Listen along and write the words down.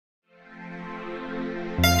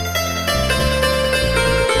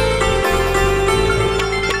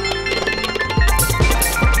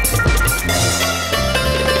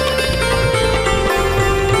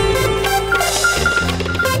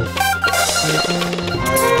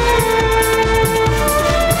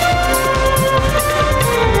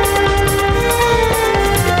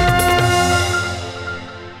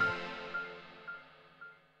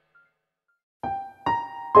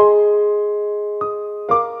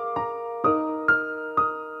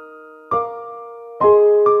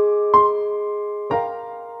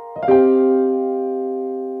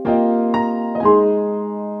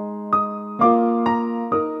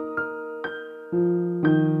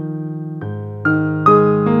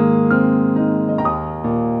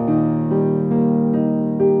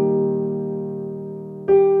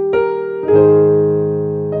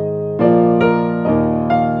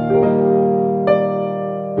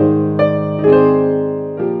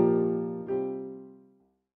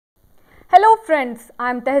friends,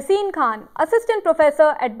 I am Tehseen Khan, Assistant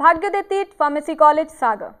Professor at B.Pharmacy College,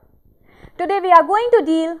 Sagar. Today we are going to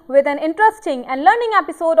deal with an interesting and learning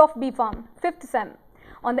episode of B.Pharm, 5th Sem,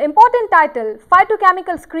 on the important title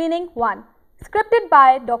Phytochemical Screening 1, scripted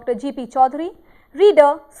by Dr. G.P. Chaudhary,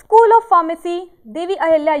 Reader, School of Pharmacy, Devi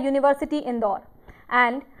Ahilya University, Indore,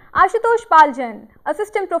 and Ashutosh Paljan,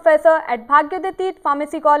 Assistant Professor at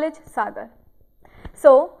B.Pharmacy College, Sagar.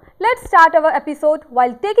 So, let's start our episode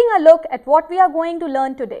while taking a look at what we are going to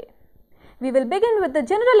learn today. We will begin with the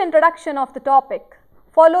general introduction of the topic,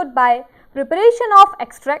 followed by preparation of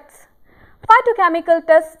extracts, phytochemical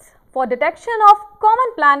tests for detection of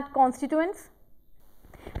common plant constituents.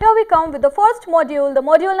 Here we come with the first module, the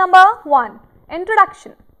module number 1,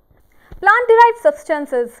 Introduction. Plant-derived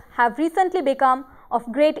substances have recently become of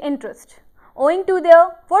great interest owing to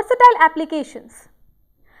their versatile applications.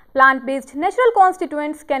 Plant-based natural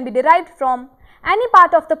constituents can be derived from any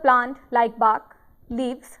part of the plant like bark,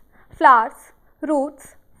 leaves, flowers,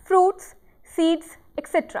 roots, fruits, seeds,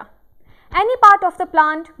 etc. Any part of the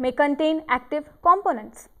plant may contain active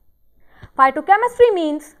components. Phytochemistry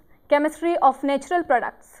means chemistry of natural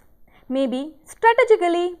products, may be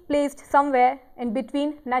strategically placed somewhere in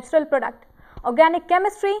between natural product, organic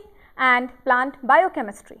chemistry and plant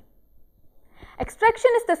biochemistry.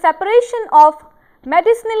 Extraction is the separation of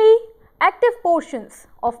medicinally active portions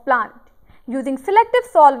of plant using selective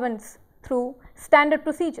solvents through standard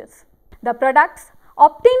procedures. The products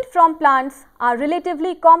obtained from plants are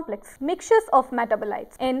relatively complex mixtures of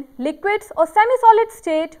metabolites in liquids or semi-solid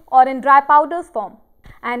state or in dry powders form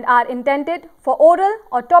and are intended for oral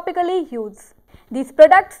or topically use. These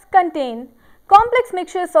products contain complex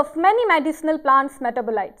mixtures of many medicinal plants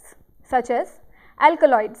metabolites such as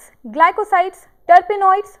alkaloids, glycosides,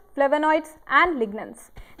 terpenoids, flavonoids and lignans.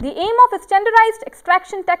 The aim of a standardized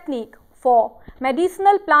extraction technique for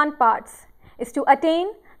medicinal plant parts is to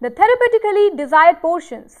attain the therapeutically desired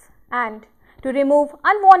portions and to remove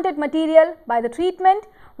unwanted material by the treatment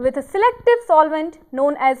with a selective solvent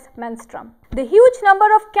known as menstruum. The huge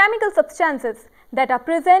number of chemical substances that are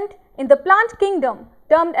present in the plant kingdom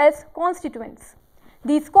termed as constituents.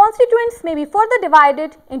 These constituents may be further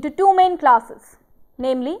divided into two main classes,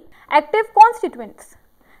 namely active constituents.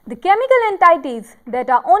 The chemical entities that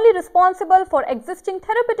are only responsible for existing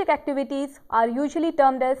therapeutic activities are usually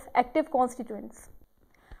termed as active constituents.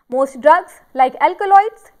 Most drugs like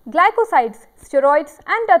alkaloids, glycosides, steroids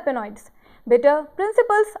and terpenoids, bitter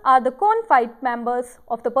principles are the confide members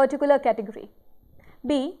of the particular category.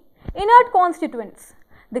 B. Inert constituents,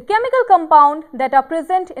 the chemical compound that are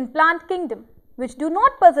present in plant kingdom which do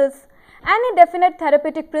not possess any definite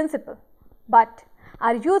therapeutic principle but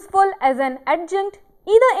are useful as an adjunct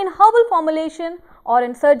either in herbal formulation or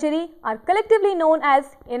in surgery are collectively known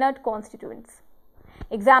as inert constituents.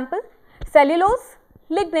 Example: cellulose,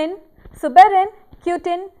 lignin, suberin,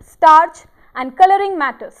 cutin, starch and coloring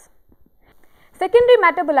matters. Secondary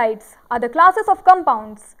metabolites are the classes of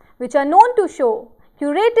compounds which are known to show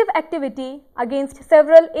curative activity against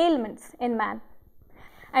several ailments in man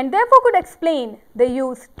and therefore could explain the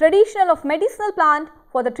use traditional of medicinal plant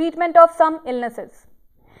for the treatment of some illnesses.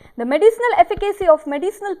 The medicinal efficacy of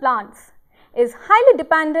medicinal plants is highly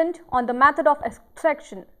dependent on the method of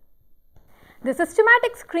extraction. The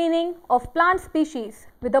systematic screening of plant species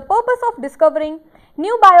with the purpose of discovering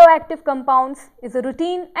new bioactive compounds is a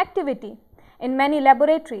routine activity in many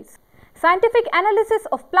laboratories. Scientific analysis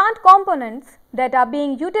of plant components that are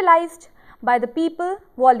being utilized by the people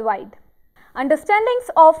worldwide.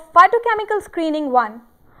 Understandings of phytochemical screening 1.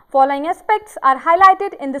 Following aspects are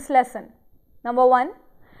highlighted in this lesson. Number 1.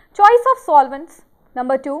 Choice of solvents.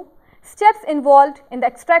 Number 2. Steps involved in the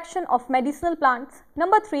extraction of medicinal plants.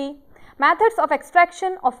 Number 3. Methods of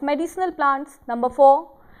extraction of medicinal plants. Number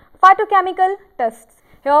 4. Phytochemical tests.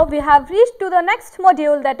 Here we have reached to the next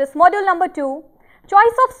module, that is module number 2.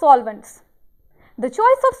 Choice of solvents. The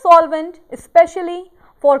choice of solvent, especially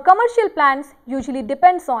for commercial plants, usually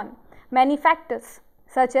depends on many factors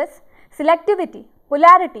such as selectivity,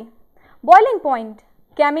 polarity, boiling point,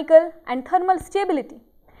 chemical and thermal stability,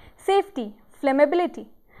 safety, flammability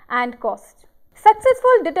and cost.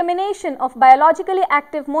 Successful determination of biologically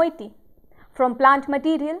active moiety from plant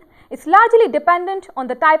material is largely dependent on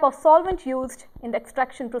the type of solvent used in the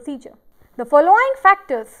extraction procedure. The following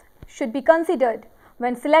factors should be considered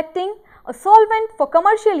when selecting a solvent for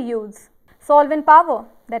commercial use. Solvent power,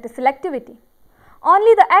 that is selectivity.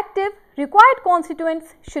 Only the active required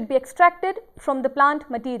constituents should be extracted from the plant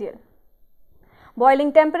material.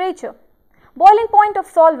 Boiling temperature. Boiling point of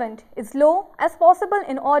solvent is low as possible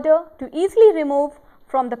in order to easily remove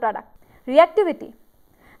from the product. Reactivity.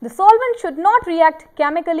 The solvent should not react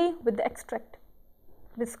chemically with the extract.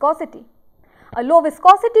 Viscosity. A low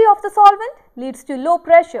viscosity of the solvent leads to low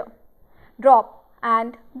pressure drop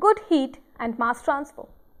and good heat and mass transfer.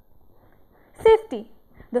 Safety.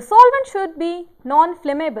 The solvent should be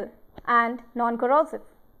non-flammable and non-corrosive.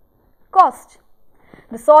 Cost.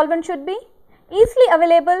 The solvent should be easily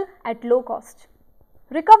available at low cost.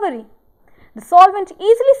 Recovery. The solvent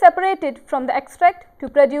easily separated from the extract to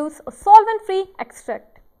produce a solvent-free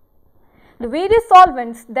extract. The various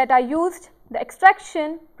solvents that are used, the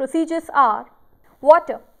extraction procedures are: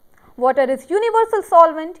 water. Water is universal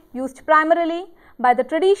solvent used primarily by the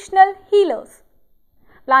traditional healers.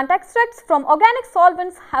 Plant extracts from organic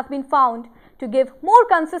solvents have been found to give more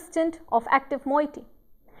consistent of active moiety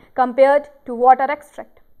compared to water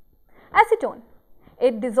extract. Acetone.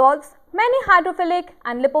 It dissolves many hydrophilic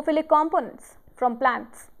and lipophilic components from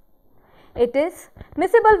plants. It is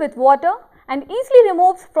miscible with water and easily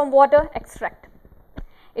removes from water extract.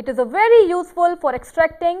 It is very useful for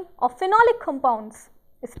extracting of phenolic compounds,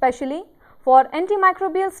 especially for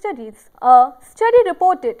antimicrobial studies. A study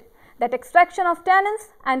reported that extraction of tannins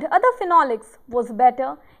and other phenolics was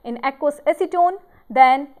better in aqueous acetone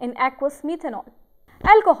than in aqueous methanol.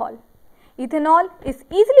 Alcohol. Ethanol is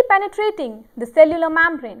easily penetrating the cellular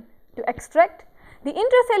membrane to extract the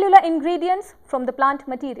intracellular ingredients from the plant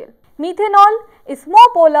material. Methanol is more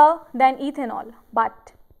polar than ethanol,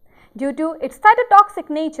 but due to its cytotoxic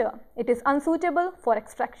nature, it is unsuitable for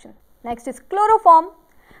extraction. Next is chloroform.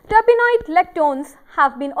 Terpenoid lactones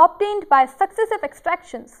have been obtained by successive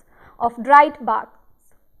extractions of dried barks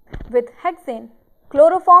with hexane,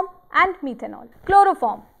 chloroform and methanol.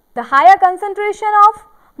 Chloroform. The higher concentration of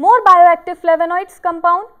more bioactive flavonoids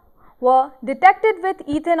compound were detected with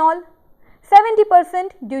ethanol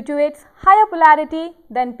 70% due to its higher polarity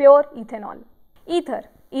than pure ethanol. Ether.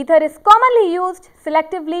 Ether is commonly used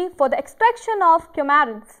selectively for the extraction of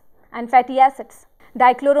coumarins and fatty acids.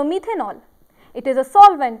 Dichloromethanol. It is a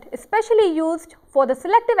solvent especially used for the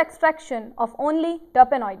selective extraction of only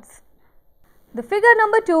terpenoids. The figure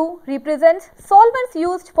number 2 represents solvents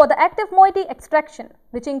used for the active moiety extraction,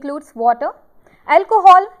 which includes water,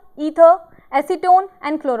 alcohol, ether, acetone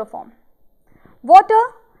and chloroform. Water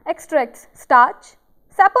extracts starch,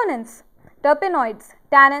 saponins, terpenoids,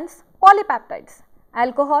 tannins, polypeptides.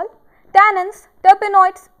 Alcohol, tannins,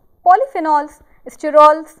 terpenoids, polyphenols,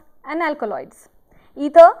 sterols and alkaloids.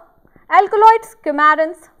 Ether, alkaloids,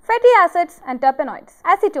 coumarins, fatty acids and terpenoids.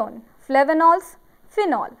 Acetone, flavonols,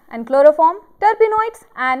 phenol and chloroform, terpenoids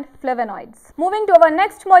and flavonoids. Moving to our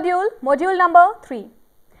next module, module number 3.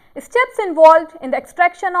 Steps involved in the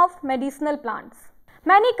extraction of medicinal plants.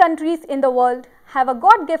 Many countries in the world have a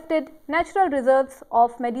God-gifted natural reserves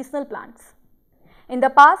of medicinal plants. In the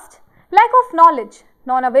past, lack of knowledge,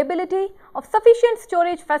 non-availability of sufficient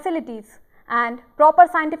storage facilities and proper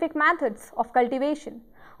scientific methods of cultivation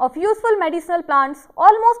of useful medicinal plants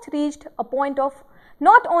almost reached a point of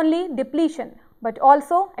not only depletion but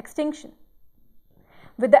also extinction.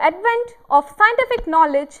 With the advent of scientific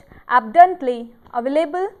knowledge abundantly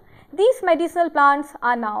available, these medicinal plants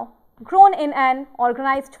are now grown in an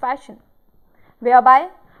organized fashion, whereby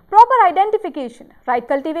proper identification, right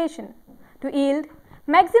cultivation to yield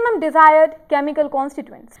maximum desired chemical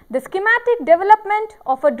constituents. The schematic development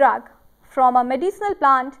of a drug from a medicinal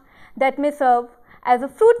plant that may serve as a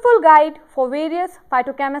fruitful guide for various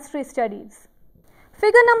phytochemistry studies.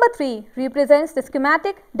 Figure number 3 represents the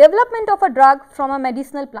schematic development of a drug from a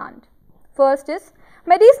medicinal plant. First is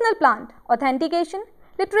medicinal plant authentication,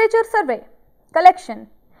 literature survey, collection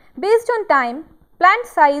based on time, plant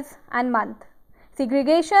size and month,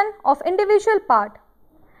 segregation of individual part,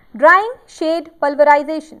 drying, shade,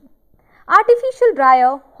 pulverization, artificial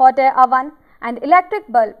dryer, hot air oven and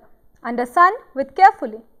electric bulb under sun with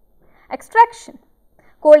carefully, extraction,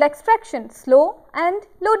 cold extraction, slow and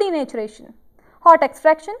low denaturation, hot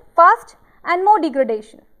extraction, fast and more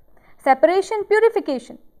degradation, separation,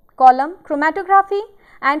 purification, column, chromatography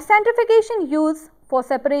and centrifugation use for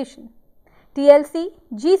separation, TLC,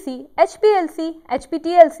 GC, HPLC,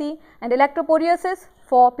 HPTLC and electrophoresis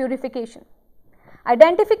for purification.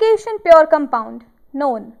 Identification pure compound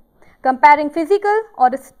known, comparing physical or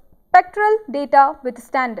spectral data with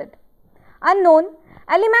standard. Unknown,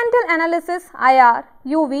 elemental analysis IR,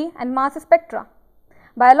 UV and mass spectra.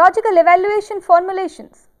 Biological evaluation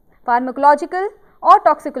formulations, pharmacological or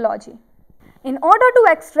toxicology. In order to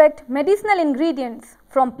extract medicinal ingredients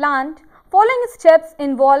from plant, following steps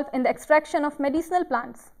involved in the extraction of medicinal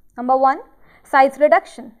plants. Number 1, size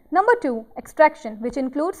reduction. Number 2, extraction, which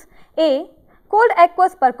includes A, cold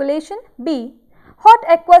aqueous percolation, B, hot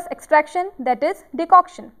aqueous extraction, that is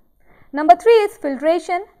decoction. Number 3 is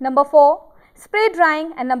filtration, number 4 spray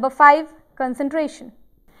drying, and number 5 concentration.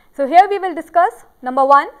 So here we will discuss number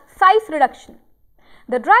 1, size reduction.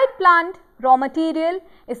 The dried plant raw material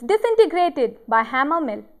is disintegrated by hammer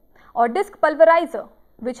mill or disc pulverizer,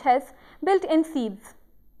 which has built-in sieves.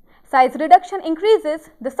 Size reduction increases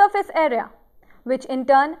the surface area, which in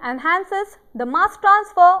turn enhances the mass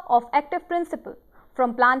transfer of active principle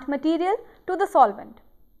from plant material to the solvent.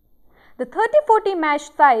 The 30-40 mesh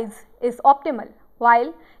size is optimal,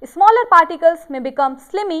 while smaller particles may become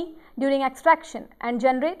slimy during extraction and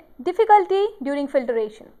generate difficulty during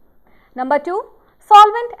filtration. Number 2,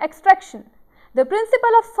 solvent extraction. The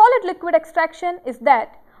principle of solid-liquid extraction is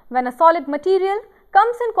that when a solid material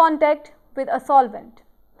comes in contact with a solvent,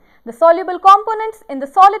 the soluble components in the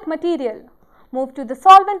solid material move to the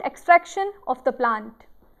solvent extraction of the plant.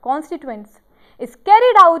 Constituents is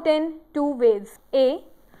carried out in two ways. A.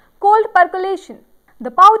 Cold percolation.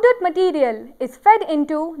 The powdered material is fed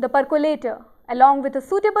into the percolator along with a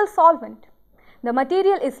suitable solvent. The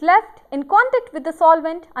material is left in contact with the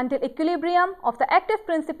solvent until equilibrium of the active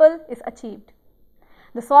principle is achieved.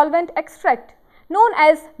 The solvent extract, known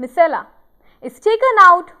as micellar, is taken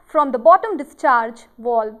out from the bottom discharge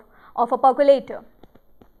valve of a percolator.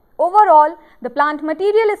 Overall, the plant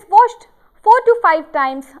material is washed 4 to 5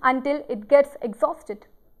 times until it gets exhausted.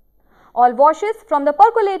 All washes from the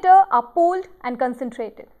percolator are pooled and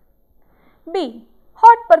concentrated. B.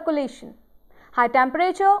 Hot percolation. High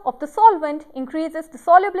temperature of the solvent increases the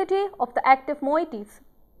solubility of the active moieties,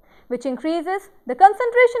 which increases the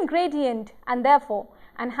concentration gradient and therefore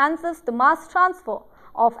enhances the mass transfer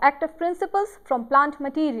of active principles from plant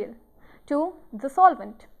material to the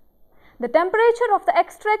solvent. The temperature of the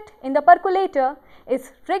extract in the percolator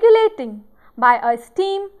is regulating by a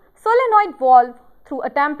steam solenoid valve through a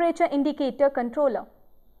temperature indicator controller.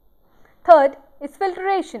 Third is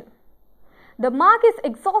filtration. The mark is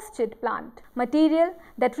exhausted plant material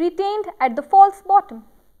that retained at the false bottom,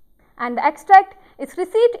 and the extract is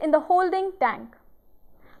received in the holding tank.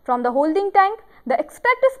 From the holding tank, the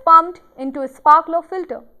extract is pumped into a sparkler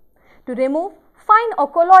filter to remove fine or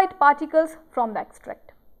colloid particles from the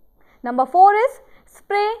extract. Number 4 is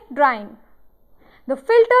spray drying. The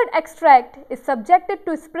filtered extract is subjected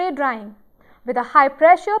to spray drying with a high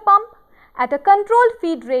pressure pump at a controlled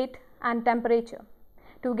feed rate and temperature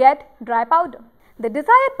to get dry powder. The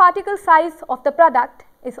desired particle size of the product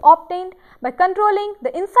is obtained by controlling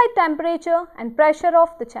the inside temperature and pressure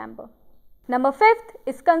of the chamber. Number 5th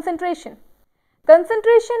is concentration.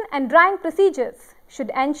 Concentration and drying procedures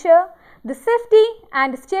should ensure the safety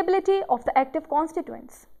and stability of the active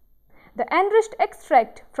constituents. The enriched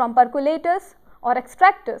extract from percolators or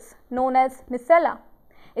extractors known as micellar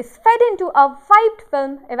is fed into a piped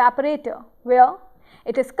film evaporator where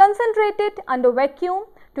it is concentrated under vacuum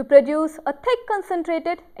to produce a thick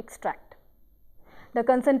concentrated extract. The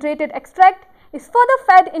concentrated extract is further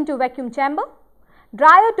fed into vacuum chamber,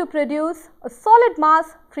 dryer to produce a solid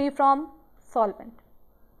mass free from solvent.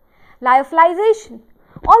 Lyophilization,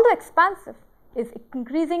 although expensive, is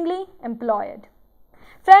increasingly employed.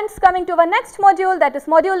 Friends, coming to our next module, that is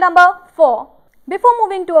module number 4. Before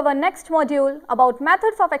moving to our next module about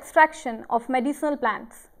methods of extraction of medicinal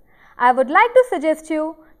plants, I would like to suggest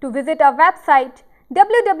you to visit our website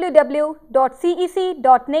www.cec.nic.in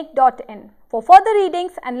for further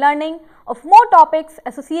readings and learning of more topics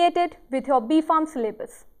associated with your B.Pharm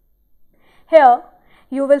syllabus. Here,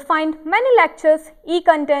 you will find many lectures,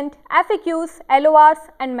 e-content, FAQs, LORs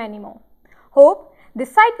and many more. Hope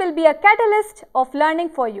this site will be a catalyst of learning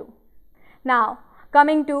for you. Now,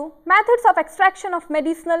 coming to methods of extraction of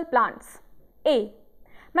medicinal plants. A.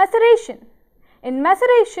 Maceration. In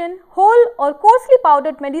maceration, whole or coarsely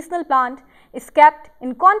powdered medicinal plant is kept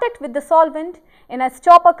in contact with the solvent in a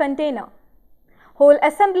stopper container. Whole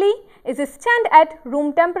assembly is stand at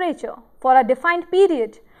room temperature for a defined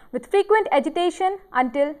period with frequent agitation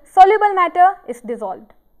until soluble matter is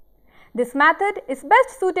dissolved. This method is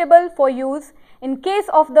best suitable for use in case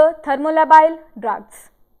of the thermolabile drugs.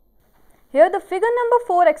 Here the figure number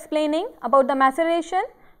 4 explaining about the maceration,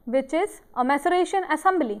 which is a maceration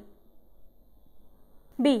assembly.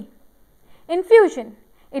 B. Infusion.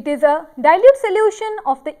 It is a dilute solution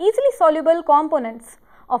of the easily soluble components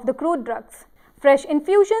of the crude drugs. Fresh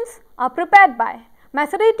infusions are prepared by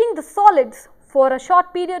macerating the solids for a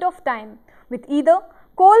short period of time with either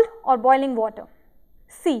cold or boiling water.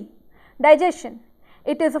 C. Digestion.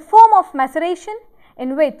 It is a form of maceration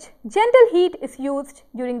in which gentle heat is used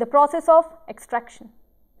during the process of extraction.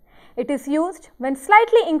 It is used when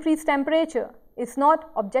slightly increased temperature is not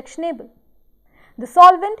objectionable. The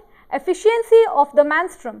solvent efficiency of the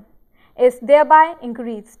menstruum is thereby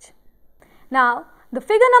increased. Now, the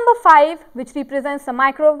figure number 5, which represents the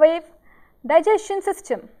microwave digestion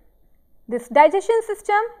system. This digestion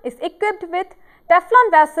system is equipped with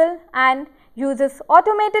Teflon vessel and uses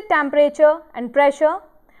automated temperature and pressure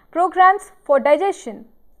programs for digestion.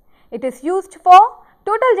 It is used for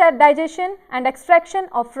total digestion and extraction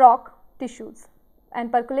of rock tissues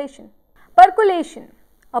and percolation. Percolation.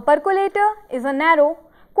 A percolator is a narrow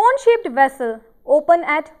cone-shaped vessel open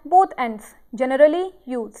at both ends, generally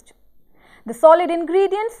used. The solid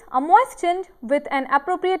ingredients are moistened with an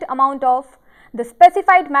appropriate amount of the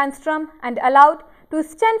specified menstruum and allowed to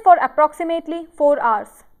stand for approximately 4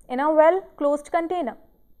 hours in a well-closed container.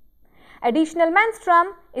 Additional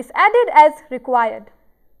menstruum is added as required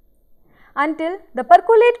until the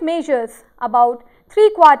percolate measures about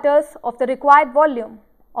 3/4 of the required volume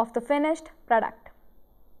of the finished product.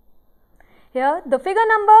 Here, the figure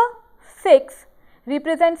number 6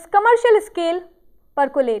 represents commercial scale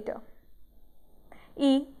percolator.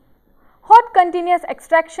 E. Hot continuous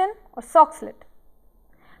extraction or sock slit.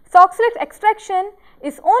 Sock slit extraction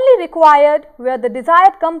is only required where the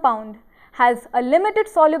desired compound has a limited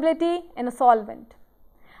solubility in a solvent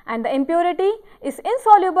and the impurity is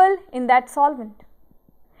insoluble in that solvent.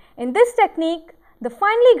 In this technique, the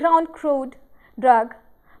finely ground crude drug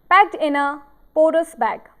packed in a porous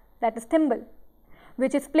bag, that is thimble,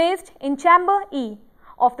 which is placed in chamber E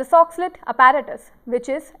of the sock slit apparatus, which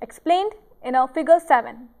is explained in a figure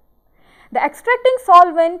 7. The extracting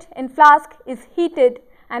solvent in flask is heated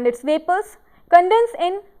and its vapors condense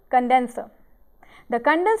in condenser. The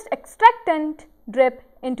condensed extractant drip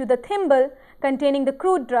into the thimble containing the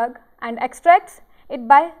crude drug and extracts it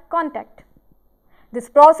by contact. This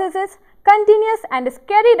process is continuous and is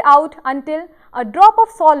carried out until a drop of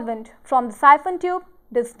solvent from the siphon tube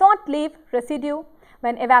does not leave residue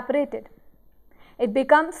when evaporated. It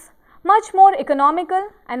becomes much more economical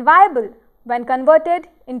and viable when converted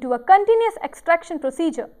into a continuous extraction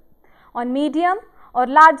procedure on medium or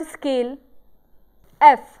large scale.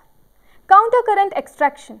 F. Countercurrent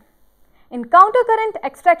extraction. In countercurrent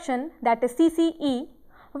extraction, that is CCE,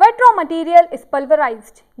 wet raw material is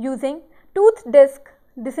pulverized using tooth disc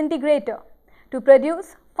disintegrator to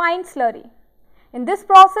produce fine slurry. In this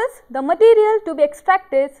process, the material to be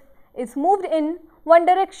extracted is moved in one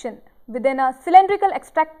direction within a cylindrical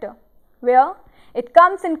extractor where it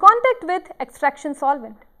comes in contact with extraction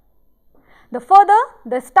solvent. The further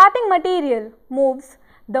the starting material moves,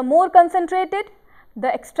 the more concentrated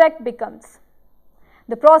the extract becomes.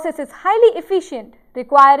 The process is highly efficient,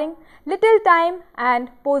 requiring little time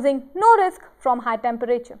and posing no risk from high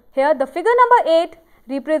temperature. Here, the figure number 8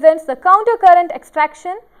 represents the countercurrent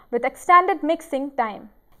extraction with extended mixing time.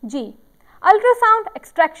 G. Ultrasound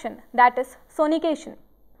extraction, that is sonication.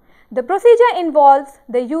 The procedure involves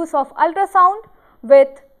the use of ultrasound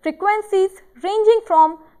with frequencies ranging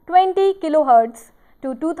from 20 kHz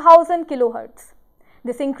to 2000 kHz.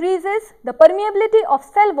 This increases the permeability of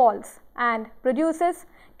cell walls and produces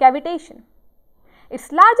cavitation.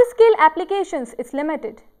 Its large scale applications is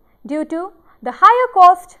limited due to the higher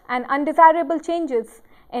cost and undesirable changes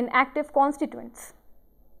in active constituents.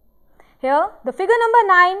 Here, the figure number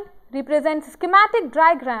 9 represents a schematic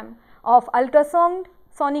diagram of ultrasound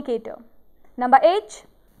sonicator. Number H.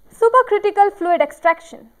 Supercritical fluid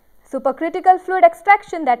extraction. Supercritical fluid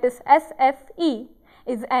extraction, that is SFE,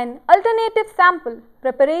 is an alternative sample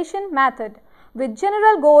preparation method with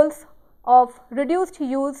general goals of reduced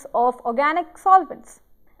use of organic solvents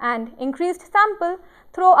and increased sample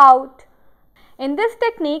throughout. In this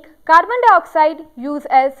technique, carbon dioxide used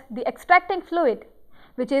as the extracting fluid,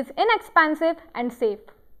 which is inexpensive and safe.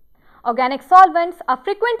 Organic solvents are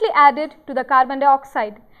frequently added to the carbon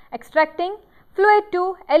dioxide extracting fluid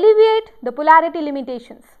to alleviate the polarity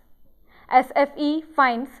limitations. SFE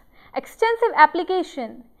finds extensive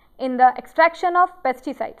application in the extraction of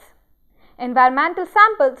pesticides, environmental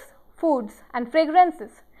samples, foods and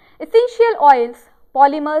fragrances, essential oils,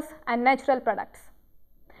 polymers and natural products.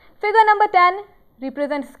 Figure number 10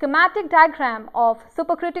 represents schematic diagram of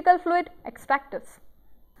supercritical fluid extractors.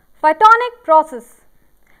 Phytonic process.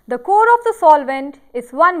 The core of the solvent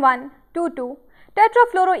is 1122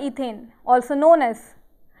 tetrafluoroethane, also known as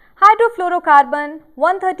hydrofluorocarbon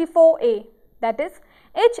 134A, that is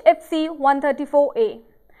HFC 134A,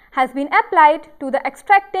 has been applied to the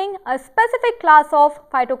extracting a specific class of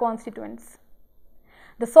phytoconstituents.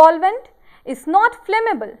 The solvent is not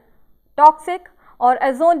flammable, toxic or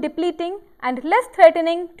ozone depleting and less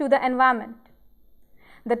threatening to the environment.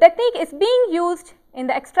 The technique is being used in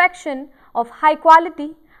the extraction of high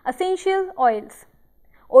quality essential oils,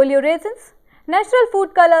 oleoresins, natural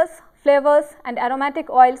food colors, flavors and aromatic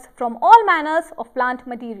oils from all manners of plant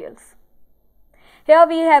materials. Here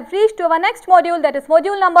we have reached to our next module, that is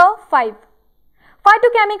module number 5.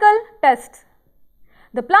 Phytochemical tests.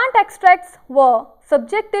 The plant extracts were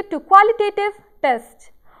subjected to qualitative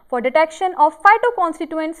tests for detection of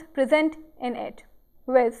phytoconstituents present in it,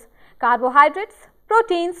 with carbohydrates,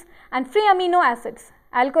 proteins and free amino acids,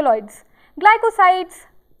 alkaloids, glycosides,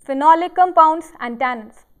 phenolic compounds and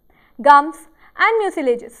tannins, gums and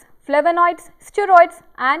mucilages, flavonoids, steroids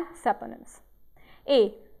and saponins.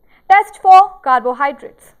 A. Test for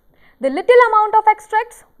carbohydrates. The little amount of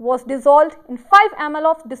extracts was dissolved in 5 ml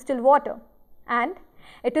of distilled water and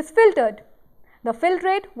it is filtered. The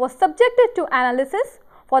filtrate was subjected to analysis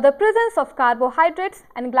for the presence of carbohydrates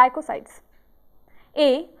and glycosides.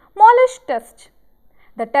 A. Molish test.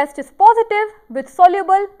 The test is positive with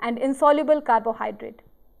soluble and insoluble carbohydrate.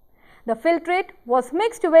 The filtrate was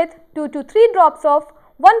mixed with 2 to 3 drops of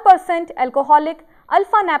 1% alcoholic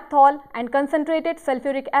alpha-naphthol and concentrated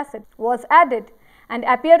sulfuric acid was added and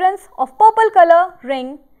appearance of purple color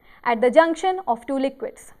ring at the junction of 2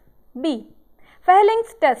 liquids. B.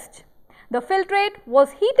 Fehling's test. The filtrate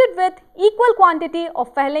was heated with equal quantity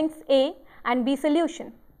of Fehling's A and B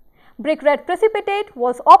solution. Brick red precipitate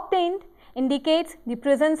was obtained, indicates the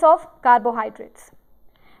presence of carbohydrates.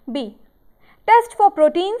 B. Test for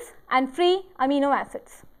proteins and free amino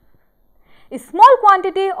acids. A small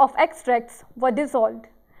quantity of extracts were dissolved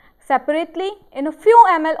separately in a few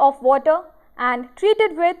ml of water and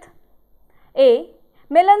treated with A.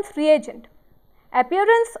 Millen's reagent.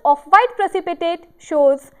 Appearance of white precipitate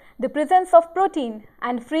shows the presence of protein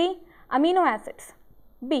and free amino acids.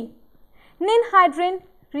 B. Ninhydrin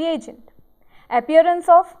reagent. Appearance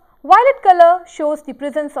of violet color shows the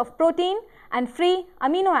presence of protein and free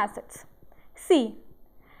amino acids. C.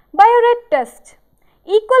 Biuret test.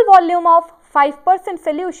 Equal volume of 5%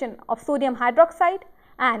 solution of sodium hydroxide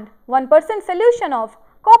and 1% solution of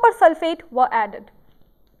copper sulfate were added.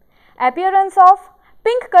 Appearance of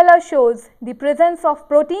pink color shows the presence of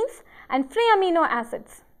proteins and free amino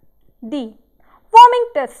acids. D. Warming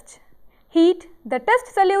test. Heat the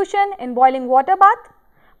test solution in boiling water bath.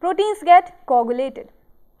 Proteins get coagulated.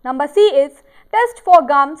 Number C is test for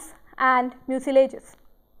gums and mucilages.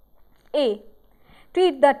 A.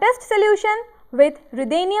 Treat the test solution with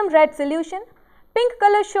ruthenium red solution. Pink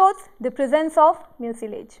color shows the presence of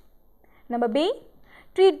mucilage. Number B.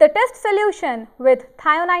 Treat the test solution with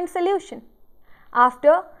thionine solution.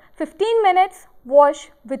 After 15 minutes, wash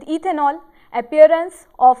with ethanol. Appearance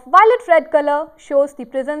of violet red color shows the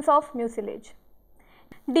presence of mucilage.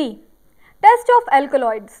 D. Test of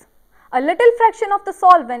alkaloids. A little fraction of the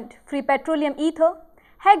solvent, free petroleum ether,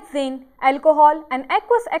 hexane, alcohol and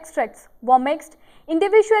aqueous extracts were mixed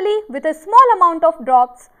individually with a small amount of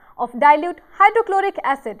drops of dilute hydrochloric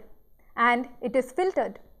acid and it is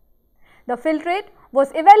filtered. The filtrate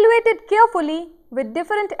was evaluated carefully with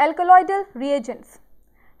different alkaloidal reagents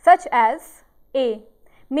such as A.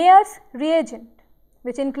 Mayer's reagent,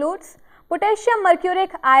 which includes potassium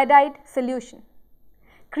mercuric iodide solution,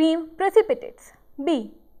 cream precipitates.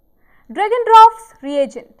 B. Dragendorf's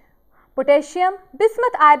reagent, potassium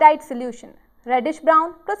bismuth iodide solution, reddish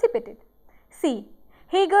brown precipitate. C.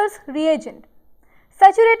 Hager's reagent,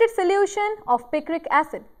 saturated solution of picric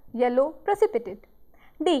acid, yellow precipitate.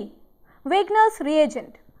 D. Wegener's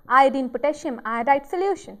reagent, iodine potassium iodide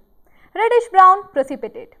solution, reddish brown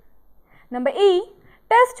precipitate. Number E.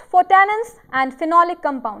 Test for tannins and phenolic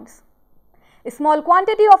compounds. A small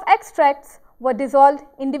quantity of extracts were dissolved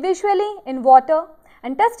individually in water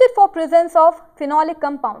and tested for presence of phenolic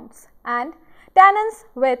compounds and tannins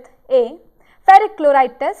with A. Ferric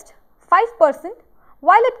chloride test 5%,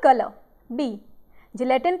 violet color. B.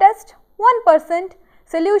 Gelatin test 1%,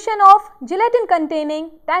 solution of gelatin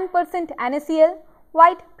containing 10% NaCl,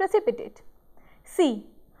 white precipitate. C.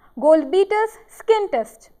 Gold beater's skin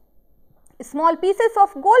test. Small pieces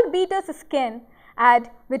of gold beater's skin add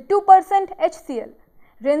with 2% HCl.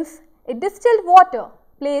 Rinse in distilled water,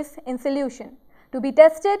 place in solution to be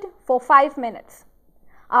tested for 5 minutes.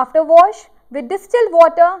 After wash with distilled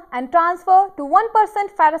water and transfer to 1%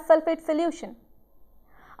 ferrous sulfate solution.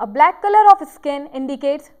 A black color of skin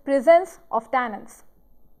indicates presence of tannins.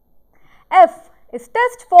 F is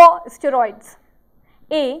test for steroids.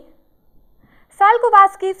 A.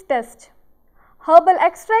 Salkovaski's test. Herbal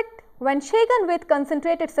extract when shaken with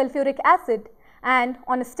concentrated sulfuric acid and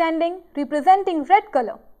on standing representing red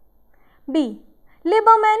color. B.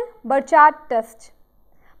 Lieberman-Burchard test.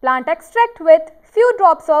 Plant extract with few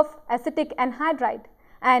drops of acetic anhydride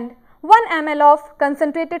and 1 ml of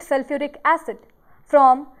concentrated sulfuric acid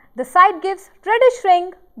from the side gives reddish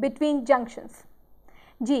ring between junctions.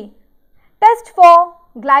 G. Test for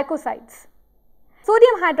glycosides.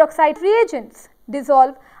 Sodium hydroxide reagents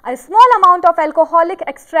dissolve a small amount of alcoholic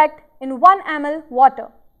extract in 1 ml water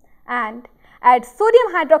and add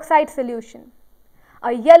sodium hydroxide solution.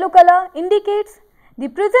 A yellow color indicates the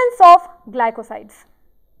presence of glycosides.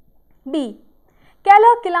 B.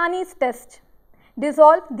 Keller-Killarney's test.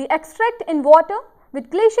 Dissolve the extract in water with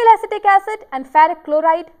glacial acetic acid and ferric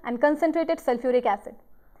chloride and concentrated sulfuric acid.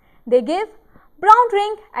 They give brown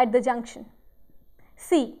ring at the junction.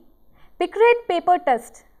 C. Picrate paper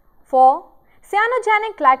test for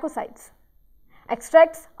cyanogenic glycosides.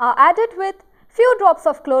 Extracts are added with few drops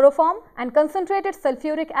of chloroform and concentrated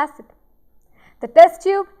sulfuric acid. The test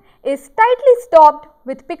tube is tightly stopped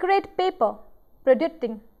with picrate paper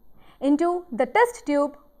projecting into the test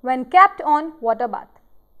tube when capped on water bath.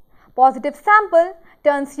 Positive sample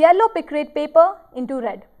turns yellow picrate paper into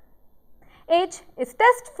red. H is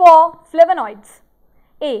test for flavonoids.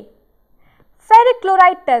 A. Ferric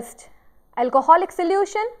chloride test. Alcoholic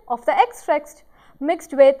solution of the extract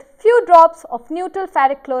mixed with few drops of neutral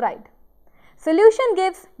ferric chloride. Solution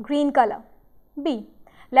gives green color. B.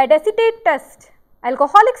 Lead acetate test.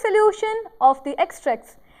 Alcoholic solution of the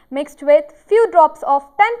extracts mixed with few drops of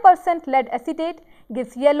 10% lead acetate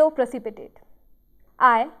gives yellow precipitate.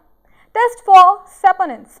 I. Test for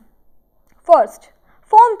saponins. First,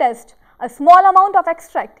 foam test. A small amount of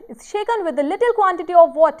extract is shaken with a little quantity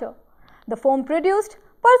of water. The foam produced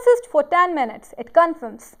persists for 10 minutes. It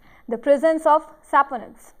confirms the presence of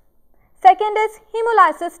saponins. Second is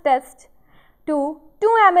hemolysis test. To 2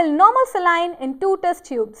 ml normal saline in 2 test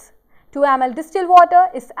tubes. 2 ml distilled water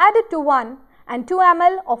is added to 1 and 2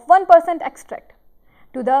 ml of 1% extract.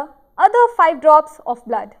 To the other 5 drops of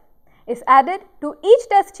blood is added to each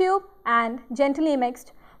test tube and gently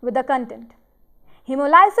mixed with the content.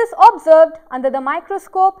 Hemolysis observed under the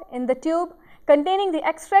microscope in the tube containing the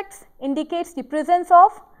extracts indicates the presence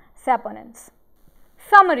of saponins.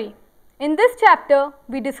 Summary. In this chapter,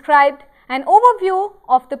 we described an overview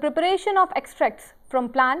of the preparation of extracts from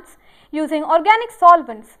plants using organic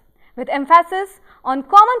solvents with emphasis on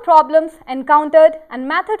common problems encountered and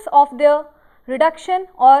methods of their reduction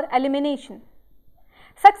or elimination.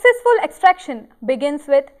 Successful extraction begins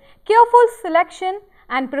with careful selection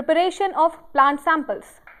and preparation of plant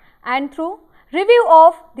samples and through review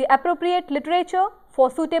of the appropriate literature for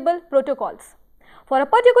suitable protocols for a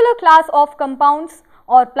particular class of compounds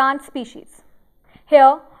or plant species.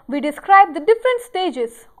 Here, we describe the different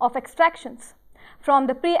stages of extractions. From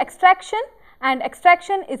the pre-extraction and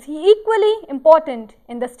extraction is equally important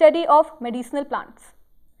in the study of medicinal plants.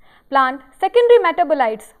 Plant secondary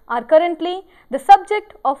metabolites are currently the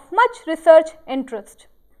subject of much research interest,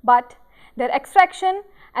 but their extraction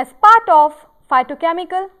as part of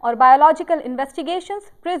phytochemical or biological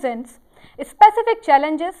investigations presents specific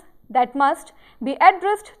challenges that must be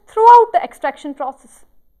addressed throughout the extraction process.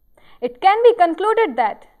 It can be concluded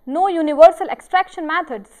that no universal extraction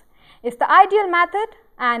methods is the ideal method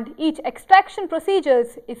and each extraction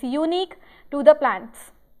procedures is unique to the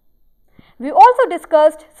plants. We also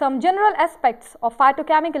discussed some general aspects of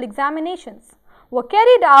phytochemical examinations were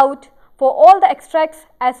carried out for all the extracts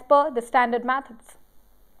as per the standard methods.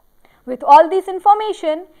 With all this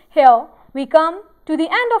information, here we come to the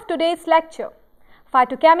end of today's lecture,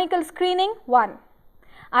 Phytochemical Screening 1.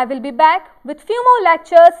 I will be back with few more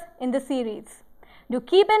lectures in the series. Do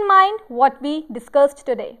keep in mind what we discussed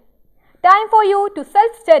today. Time for you to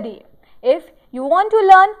self-study. If you want to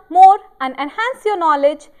learn more and enhance your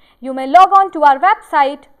knowledge, you may log on to our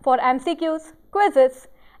website for MCQs, quizzes,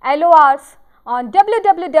 LORs on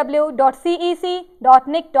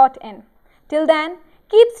www.cec.nic.in. Till then,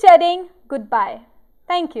 keep studying. Goodbye.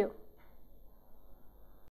 Thank you.